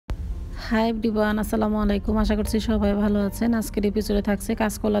Hi everyone, আসসালামু আলাইকুম। আশা করছি সবাই ভালো আছেন। আজকের এপিসোডে থাকছে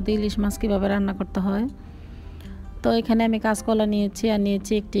কাঁচকলা দিয়ে ইলিশ মাছ কীভাবে রান্না করতে হয়। তো এখানে আমি কাঁচকলা নিয়েছি আর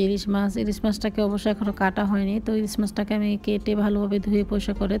নিয়েছি একটি ইলিশ মাছ। ইলিশ মাছটাকে অবশ্যই এখনও কাটা হয়নি। তো ইলিশ মাছটাকে আমি কেটে ভালোভাবে ধুয়ে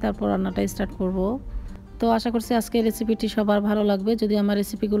পরিষ্কার করে তারপর রান্নাটা স্টার্ট করব। তো আশা করছি আজকের রেসিপিটি সবার ভালো লাগবে। যদি আমার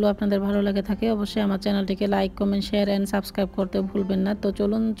রেসিপিগুলো আপনাদের ভালো লাগে থাকে অবশ্যই আমার চ্যানেলটিকে like, comment, share and subscribe করতে ভুলবেন না। তো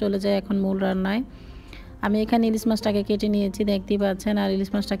চলুন চলে যাই এখন মূল রান্নায়। আমি এখানে ইলিশ মাছটাকে কেটে নিয়েছি, দেখতেই পাচ্ছেন। আর ইলিশ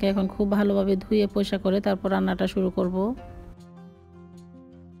মাছটাকে এখন খুব ভালোভাবে ধুয়ে পরিষ্কার করে তারপর রান্নাটা শুরু করব।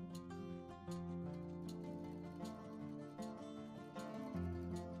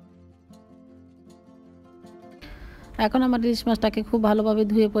 এখন আমার ইলিশ মাছটাকে খুব ভালোভাবে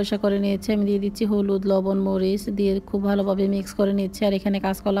ধুয়ে পরিষ্কার করে নিয়েছি। আমি দিয়ে দিচ্ছি হলুদ, লবণ, মরিচ দিয়ে খুব ভালোভাবে মিক্স করে নিচ্ছি। আর এখানে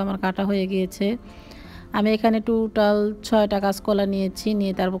কাঁচকলা আমার কাটা হয়ে গিয়েছে। আমি এখানে টোটাল 6টা কাঁচকলা নিয়েছি,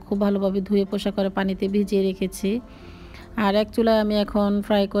 নিয়ে তারপর খুব ভালোভাবে ধুয়ে পরিষ্কার করে পানিতে ভিজিয়ে রেখেছি। আর এক চুলায় আমি এখন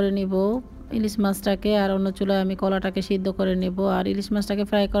ফ্রাই করে নিব ইলিশ মাছটাকে, আর অন্য চুলায় আমি কলাটাকে সিদ্ধ করে নেব। আর ইলিশ মাছটাকে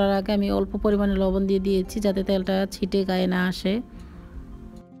ফ্রাই করার আগে আমি অল্প পরিমাণে লবণ দিয়ে দিয়েছি যাতে তেলটা ছিটে গায়ে না আসে।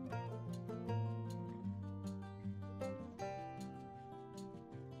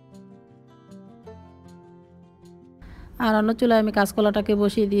 আর অন্য চুলায় আমি কাঁচকলাটাকে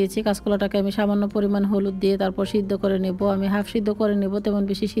বসিয়ে দিয়েছি। কাঁচকলাটাকে আমি সামান্য পরিমাণ হলুদ দিয়ে তারপর সিদ্ধ করে নেব। আমি হাফ সিদ্ধ করে নেব, তেমন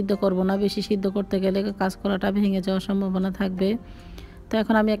বেশি সিদ্ধ করব না। বেশি সিদ্ধ করতে গেলে কাঁচকলাটা ভেঙে যাওয়ার সম্ভাবনা থাকবে। তো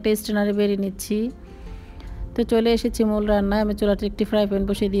এখন আমি একটা স্ট্রেনারে বেরিয়ে নিচ্ছি। তো চলে এসেছি মূল রান্নায়। আমি চুলাতে একটি ফ্রাই প্যান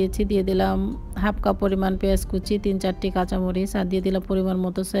বসিয়ে দিয়েছি, দিয়ে দিলাম হাফ কাপ পরিমাণ পেঁয়াজ কুচি, 3-4টি কাঁচামরিচ, আর দিয়ে দিলাম পরিমাণ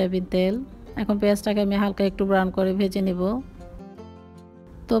মতো সয়াবিন তেল। এখন পেঁয়াজটাকে আমি হালকা একটু ব্রাউন করে ভেজে নেব।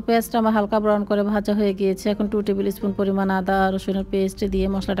 তো পেঁয়াজটা আমার হালকা ব্রাউন করে ভাজা হয়ে গিয়েছে। এখন 2 টেবিল স্পুন পরিমাণ আদা আর রসুনের পেস্ট দিয়ে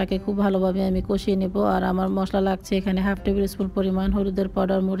মশলাটাকে খুব ভালোভাবে আমি কষিয়ে নেব। আর আমার মশলা লাগছে এখানে হাফ টেবিল স্পুন পরিমাণ হলুদের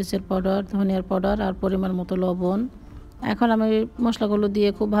পাউডার, মরিচের পাউডার, ধনিয়ার পাউডার আর পরিমাণ মতো লবণ। এখন আমি মশলাগুলো দিয়ে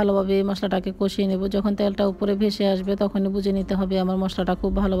খুব ভালোভাবে মশলাটাকে কষিয়ে নেব। যখন তেলটা উপরে ভেসে আসবে তখনই বুঝে নিতে হবে আমার মশলাটা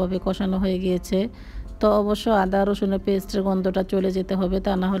খুব ভালোভাবে কষানো হয়ে গিয়েছে। তো অবশ্য আদা রসুনের পেস্টের গন্ধটা চলে যেতে হবে,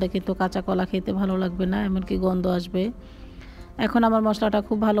 তা না হলে কিন্তু কাঁচা কলা খেতে ভালো লাগবে না, এমনকি গন্ধ আসবে। এখন আমার মশলাটা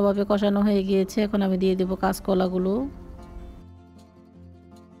খুব ভালোভাবে কষানো হয়ে গিয়েছে। এখন আমি দিয়ে দেব কাঁচকলাগুলো।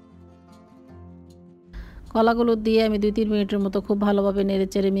 কলাগুলো দিয়ে আমি 2-3 মিনিটের মতো খুব ভালোভাবে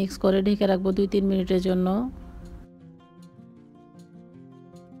নেড়েচেড়ে মিক্স করে ঢেকে রাখবো 2-3 মিনিটের জন্য।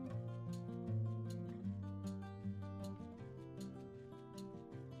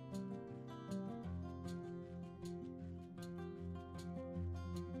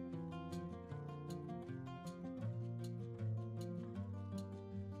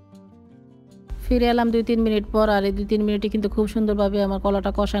 ফিরে এলাম 2-3 মিনিট পর। আর এই 2-3 মিনিটে কিন্তু খুব সুন্দরভাবে আমার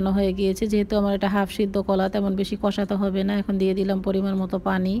কলাটা কষানো হয়ে গিয়েছে। যেহেতু আমার এটা হাফ সিদ্ধ কলা, তেমন বেশি কষাতে হবে না। এখন দিয়ে দিলাম পরিমাণ মতো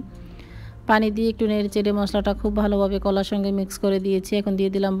পানি। পানি দিয়ে একটু নেড়েচেড়ে মশলাটা খুব ভালোভাবে কলার সঙ্গে মিক্স করে দিয়েছি। এখন দিয়ে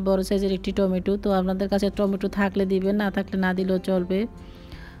দিলাম বড় সাইজের একটি টমেটো। তো আপনাদের কাছে টমেটো থাকলে দিবেন, না থাকলে না দিলেও চলবে।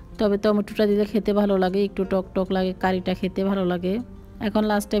 তবে টমেটোটা দিলে খেতে ভালো লাগে, একটু টক টক লাগে, কারিটা খেতে ভালো লাগে। এখন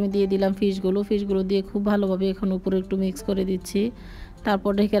লাস্টে আমি দিয়ে দিলাম ফিশগুলো দিয়ে খুব ভালোভাবে এখন উপরে একটু মিক্স করে দিচ্ছি।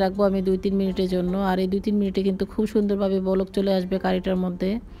 তারপর ঢেকে রাখবো আমি 2-3 মিনিটের জন্য। আর এই 2-3 মিনিটে কিন্তু খুব সুন্দরভাবে বলক চলে আসবে কারিটার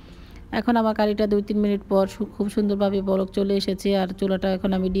মধ্যে। এখন আমার কারিটা 2-3 মিনিট পর খুব সুন্দরভাবে বলক চলে এসেছে। আর চুলাটা এখন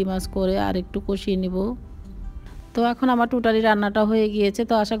আমি ডিম আঁচ করে আর একটু কষিয়ে নিব। তো এখন আমার টোটালি রান্নাটা হয়ে গিয়েছে।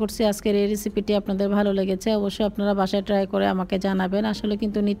 তো আশা করছি আজকের এই রেসিপিটি আপনাদের ভালো লেগেছে। অবশ্যই আপনারা বাসায় ট্রাই করে আমাকে জানাবেন। আসলে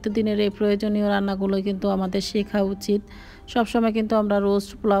কিন্তু নিত্যদিনের এই প্রয়োজনীয় রান্নাগুলো কিন্তু আমাদের শেখা উচিত। সবসময় কিন্তু আমরা রোস্ট,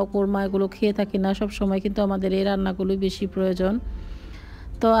 পোলাও, কোরমা এগুলো খেয়ে থাকি না। সবসময় কিন্তু আমাদের এই রান্নাগুলোই বেশি প্রয়োজন।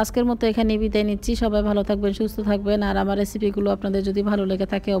 তো আজকের মতো এখানেই বিদায় নিচ্ছি। সবাই ভালো থাকবেন, সুস্থ থাকবেন। আর আমার রেসিপিগুলো আপনাদের যদি ভালো লেগে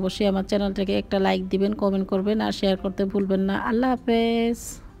থাকে অবশ্যই আমার চ্যানেলটাকে একটা লাইক দিবেন, কমেন্ট করবেন আর শেয়ার করতে ভুলবেন না। আল্লাহ হাফেজ।